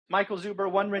Michael Zuber,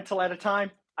 one rental at a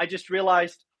time. I just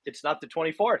realized it's not the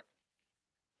 24th.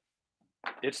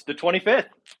 It's the 25th. At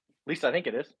least I think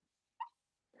it is.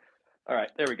 All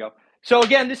right, there we go. So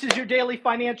again, this is your daily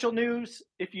financial news.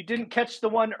 If you didn't catch the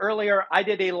one earlier, I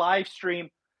did a live stream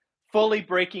fully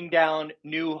breaking down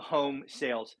new home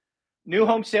sales. New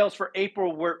home sales for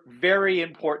April were very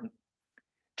important.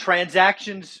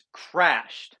 Transactions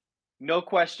crashed, no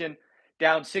question,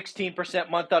 down 16%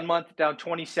 month on month, down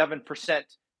 27%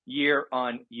 year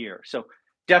on year. So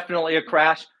definitely a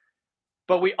crash.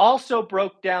 But we also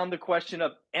broke down the question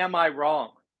of, am I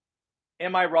wrong?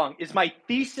 Am I wrong? Is my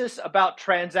thesis about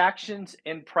transactions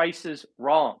and prices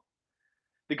wrong?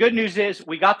 The good news is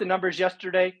we got the numbers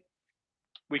yesterday.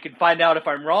 We can find out if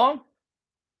I'm wrong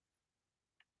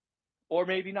or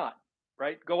maybe not,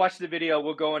 right? Go watch the video.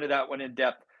 We'll go into that one in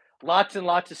depth. Lots and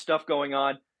lots of stuff going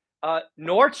on.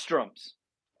 Nordstrom's,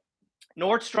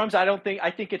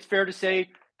 I think it's fair to say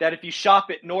that if you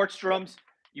shop at Nordstrom's,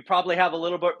 you probably have a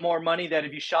little bit more money than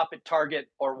if you shop at Target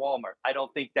or Walmart. I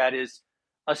don't think that is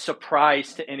a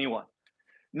surprise to anyone.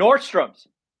 Nordstrom's,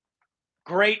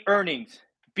 great earnings,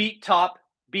 beat top,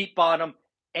 beat bottom,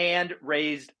 and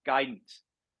raised guidance.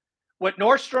 What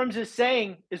Nordstrom's is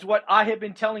saying is what I have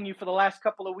been telling you for the last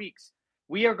couple of weeks.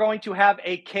 We are going to have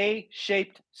a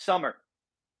K-shaped summer.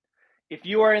 If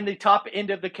you are in the top end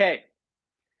of the K,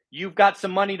 you've got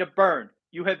some money to burn.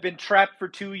 You have been trapped for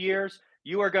 2 years.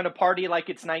 You are going to party like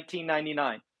it's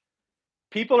 1999.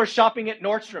 People are shopping at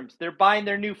Nordstrom's. They're buying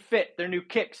their new fit, their new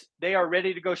kicks. They are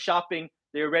ready to go shopping.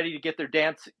 They're ready to get their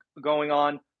dance going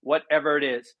on, whatever it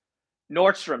is.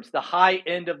 Nordstrom's, the high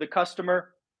end of the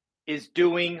customer, is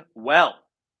doing well.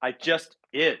 I just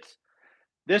is.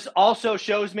 This also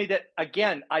shows me that,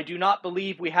 again, I do not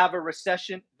believe we have a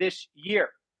recession this year.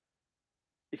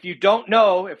 If you don't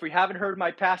know, if we haven't heard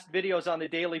my past videos on the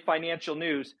daily financial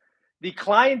news, the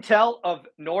clientele of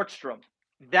Nordstrom,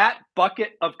 that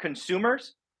bucket of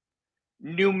consumers,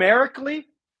 numerically,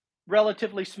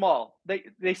 relatively small.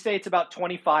 They say it's about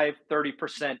 25,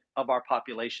 30% of our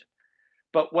population.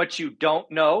 But what you don't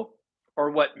know,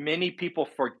 or what many people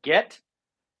forget,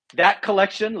 that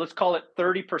collection, let's call it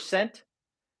 30%,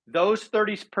 those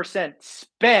 30%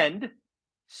 spend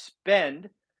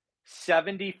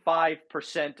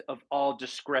 75% of all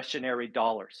discretionary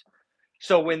dollars.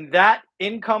 So when that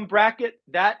income bracket,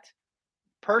 that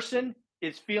person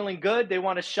is feeling good, they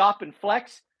want to shop and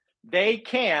flex, they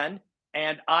can,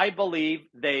 and I believe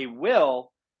they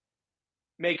will,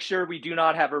 make sure we do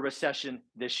not have a recession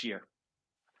this year.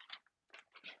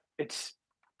 It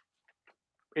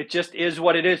just is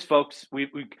what it is, folks.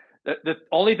 The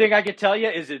only thing I can tell you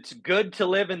is it's good to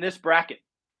live in this bracket.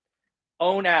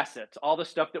 Own assets, all the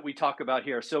stuff that we talk about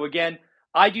here. So again,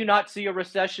 I do not see a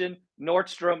recession.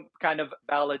 Nordstrom kind of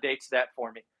validates that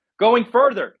for me. Going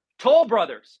further, Toll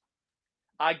Brothers.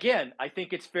 Again, I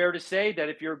think it's fair to say that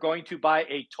if you're going to buy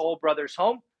a Toll Brothers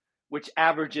home, which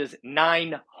averages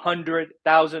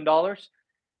 $900,000,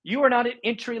 you are not an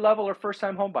entry level or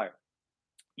first-time home buyer.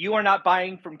 You are not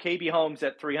buying from KB Homes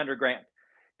at $300,000.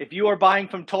 If you are buying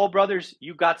from Toll Brothers,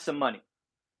 you got some money.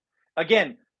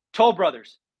 Again, Toll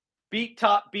Brothers beat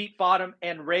top, beat bottom,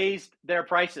 and raised their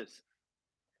prices.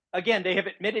 Again, they have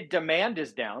admitted demand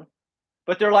is down,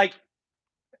 but they're like,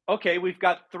 okay, we've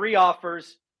got 3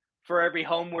 offers for every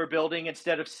home we're building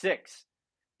instead of 6.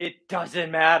 It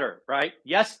doesn't matter, right?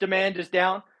 Yes, demand is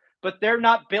down, but they're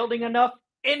not building enough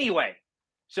anyway.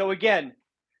 So again,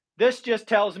 this just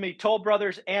tells me Toll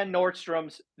Brothers and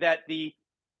Nordstrom's that the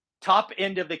top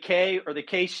end of the K or the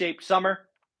K-shaped summer,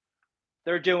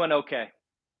 they're doing okay.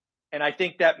 And I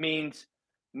think that means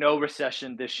no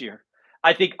recession this year.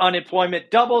 I think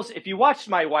unemployment doubles. If you watched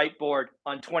my whiteboard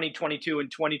on 2022 and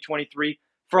 2023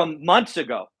 from months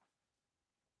ago,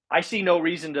 I see no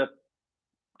reason to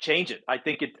change it. I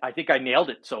think I nailed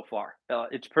it so far.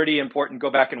 It's pretty important.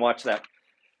 Go back and watch that.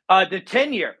 The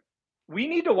 10-year. We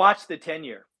need to watch the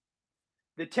 10-year.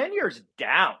 The 10-year is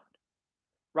down,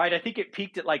 right? I think it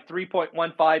peaked at like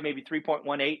 3.15, maybe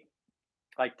 3.18,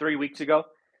 like 3 weeks ago.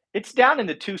 It's down in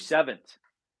the 2.7s.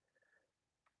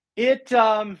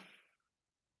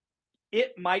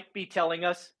 It might be telling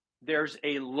us there's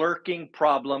a lurking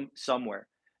problem somewhere.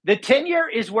 The 10-year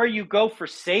is where you go for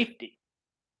safety.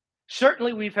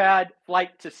 Certainly we've had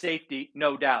flight to safety,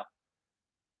 no doubt.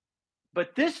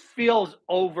 But this feels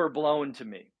overblown to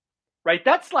me, right?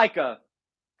 That's like a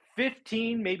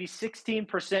 15, maybe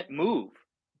 16% move.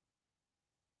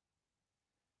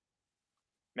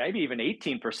 Maybe even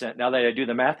 18% now that I do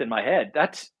the math in my head.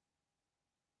 That's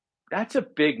a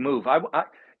big move.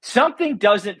 Something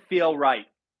doesn't feel right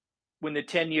when the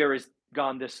 10-year is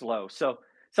gone this low. So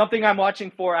Something I'm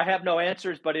watching for. I have no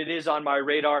answers, but it is on my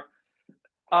radar.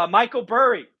 Michael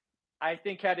Burry, I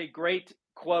think, had a great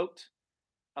quote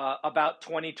about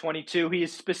 2022. He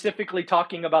is specifically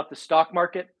talking about the stock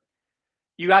market.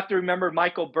 You have to remember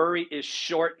Michael Burry is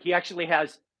short. He actually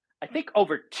has, I think,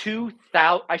 over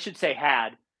 2,000, I should say had,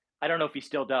 I don't know if he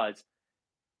still does.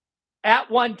 At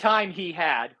one time he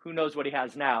had, who knows what he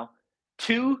has now,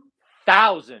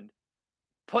 2,000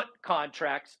 put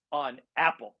contracts on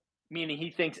Apple, meaning he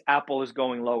thinks Apple is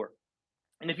going lower.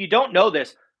 And if you don't know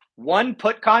this, one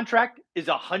put contract is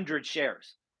 100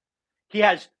 shares. He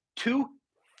has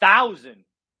 2,000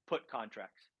 put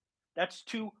contracts. That's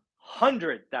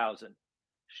 200,000.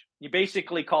 You're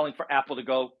basically calling for Apple to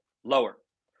go lower.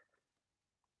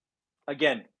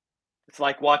 Again, it's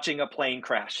like watching a plane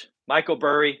crash. Michael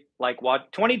Burry,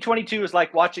 2022 is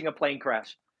like watching a plane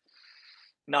crash.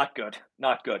 Not good.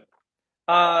 Not good.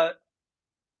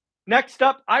 Next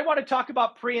up, I want to talk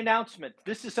about pre-announcement.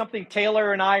 This is something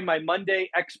Taylor and I, my Monday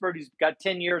expert who's got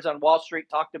 10 years on Wall Street,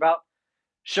 talked about.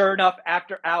 Sure enough,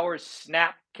 after hours,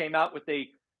 Snap came out with a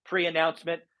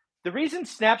pre-announcement. The reason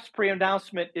Snap's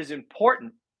pre-announcement is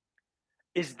important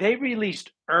is they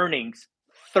released earnings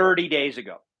 30 days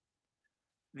ago.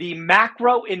 The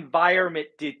macro environment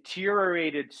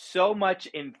deteriorated so much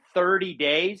in 30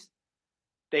 days,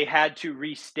 they had to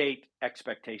restate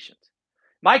expectations.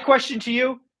 My question to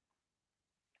you,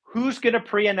 who's going to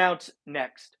pre-announce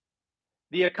next?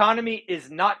 The economy is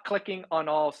not clicking on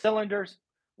all cylinders.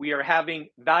 We are having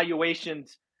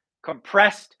valuations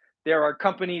compressed. There are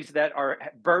companies that our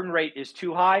burn rate is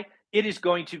too high. It is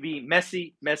going to be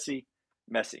messy, messy,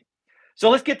 messy. So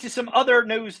let's get to some other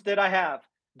news that I have.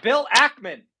 Bill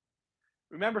Ackman.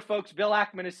 Remember, folks, Bill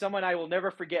Ackman is someone I will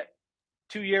never forget.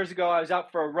 2 years ago, I was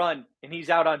out for a run, and he's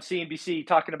out on CNBC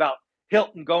talking about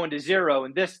Hilton going to zero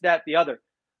and this, that, the other.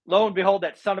 Lo and behold,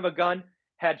 that son of a gun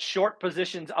had short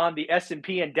positions on the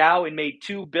S&P and Dow and made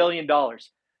 $2 billion.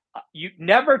 You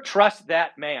never trust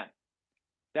that man.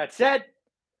 That said,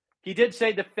 he did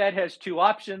say the Fed has two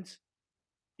options,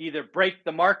 either break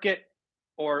the market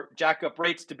or jack up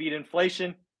rates to beat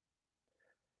inflation.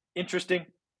 Interesting.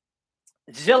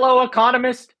 Zillow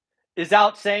economist is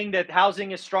out saying that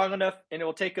housing is strong enough and it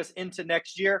will take us into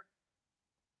next year.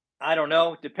 I don't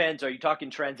know. It depends. Are you talking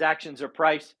transactions or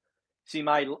price? See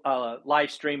my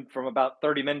live stream from about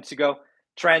 30 minutes ago.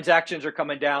 Transactions are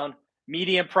coming down.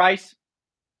 Median price,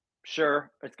 sure,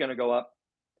 it's going to go up.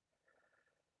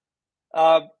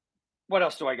 What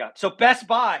else do I got? So Best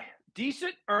Buy,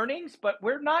 decent earnings, but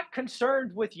we're not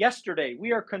concerned with yesterday.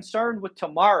 We are concerned with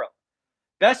tomorrow.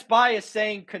 Best Buy is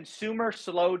saying consumer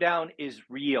slowdown is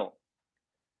real.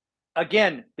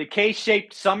 Again, the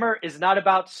K-shaped summer is not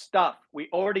about stuff. We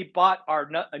already bought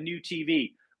a new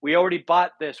TV. We already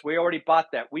bought this. We already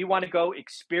bought that. We want to go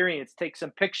experience, take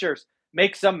some pictures,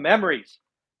 make some memories.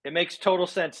 It makes total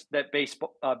sense that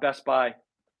Best Buy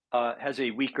has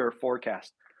a weaker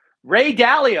forecast. Ray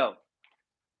Dalio.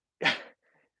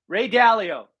 Ray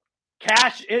Dalio.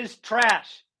 Cash is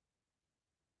trash.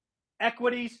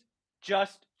 Equities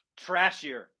just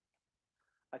trashier.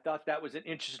 I thought that was an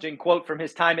interesting quote from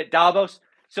his time at Davos.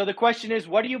 So the question is,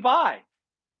 what do you buy?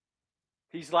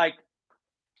 He's like,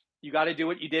 you got to do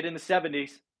what you did in the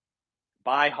 70s.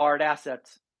 Buy hard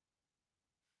assets.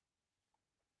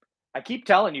 I keep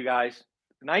telling you guys,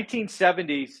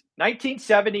 1970,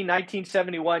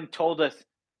 1971 told us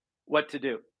what to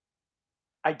do.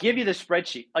 I give you the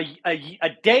spreadsheet. A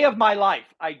day of my life,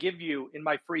 I give you in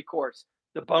my free course,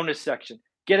 the bonus section.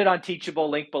 Get it on Teachable,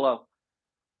 link below.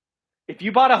 If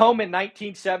you bought a home in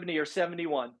 1970 or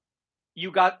 71,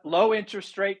 you got low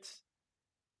interest rates.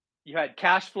 You had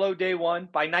cash flow day one.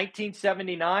 By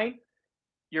 1979,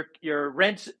 your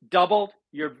rents doubled,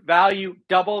 your value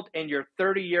doubled, and your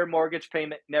 30-year mortgage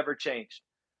payment never changed.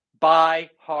 Buy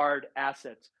hard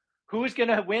assets. Who's going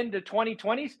to win the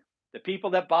 2020s? The people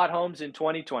that bought homes in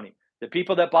 2020. The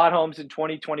people that bought homes in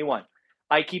 2021.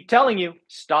 I keep telling you,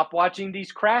 stop watching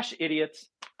these crash idiots.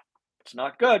 It's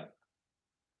not good.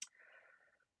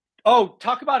 Oh,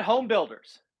 talk about home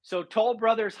builders. So Toll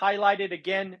Brothers highlighted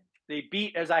again, they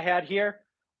beat as I had here.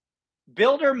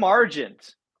 Builder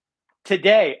margins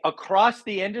today across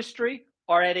the industry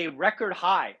are at a record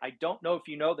high. I don't know if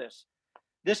you know this.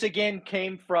 This again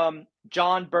came from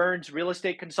John Burns Real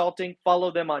Estate Consulting.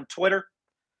 Follow them on Twitter.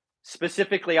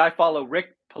 Specifically, I follow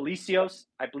Rick Palacios.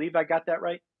 I believe I got that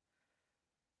right.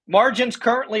 Margins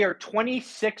currently are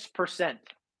 26%.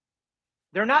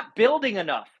 They're not building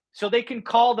enough, so they can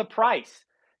call the price.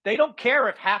 They don't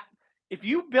care if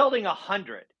you building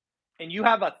 100 and you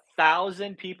have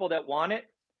 1,000 people that want it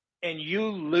and you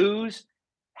lose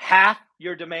half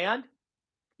your demand,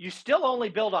 You still only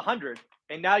build 100,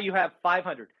 and now you have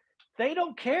 500. They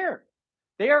don't care.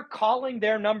 They are calling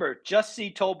their number. Just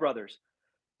see Toll Brothers.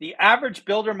 The average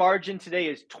builder margin today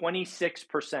is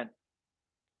 26%.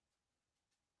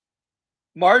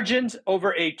 Margins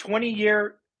over a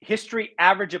 20-year history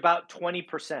average about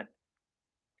 20%.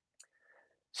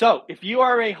 So if you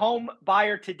are a home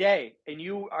buyer today and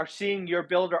you are seeing your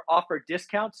builder offer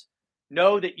discounts,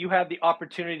 know that you have the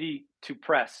opportunity to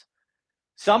press.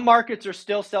 Some markets are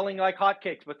still selling like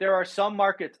hotcakes, but there are some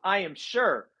markets, I am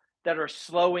sure, that are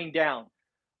slowing down.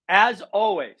 As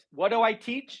always, what do I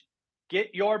teach?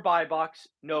 Get your buy box,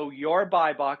 know your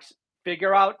buy box,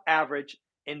 figure out average.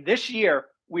 And this year,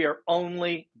 we are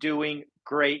only doing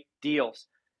great deals.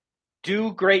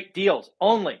 Do great deals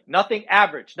only, nothing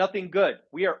average, nothing good.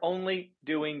 We are only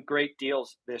doing great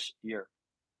deals this year.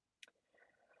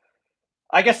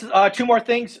 I guess two more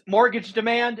things. Mortgage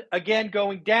demand, again,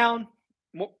 going down.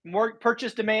 More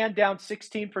purchase demand down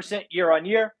 16% year on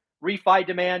year. Refi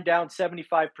demand down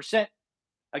 75%.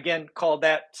 Again, called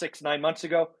that 6-9 months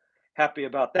ago. Happy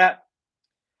about that.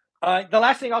 The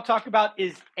last thing I'll talk about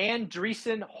is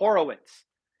Andreessen Horowitz.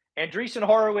 Andreessen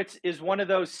Horowitz is one of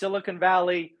those Silicon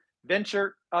Valley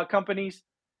venture companies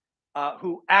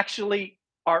who actually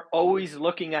are always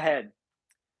looking ahead.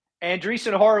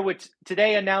 Andreessen Horowitz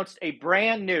today announced a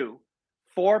brand new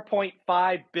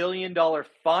 $4.5 billion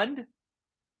fund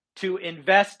to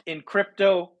invest in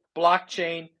crypto,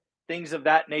 blockchain, things of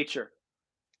that nature.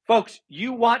 Folks,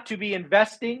 you want to be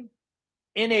investing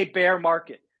in a bear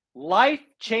market.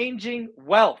 Life-changing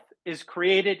wealth is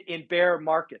created in bear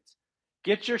markets.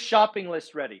 Get your shopping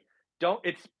list ready. Don't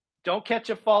catch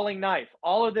a falling knife.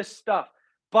 All of this stuff,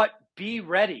 but be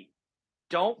ready.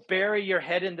 Don't bury your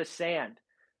head in the sand.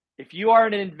 If you are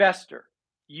an investor,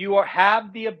 you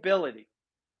have the ability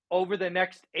over the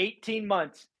next 18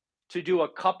 months to do a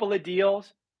couple of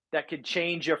deals that could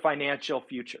change your financial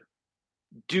future.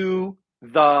 Do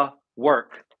the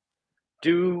work.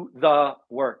 Do the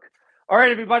work. All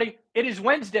right, everybody. It is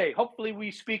Wednesday. Hopefully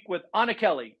we speak with Anna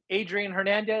Kelly, Adrian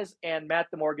Hernandez, and Matt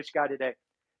the Mortgage Guy today.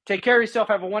 Take care of yourself.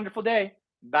 Have a wonderful day.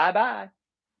 Bye-bye.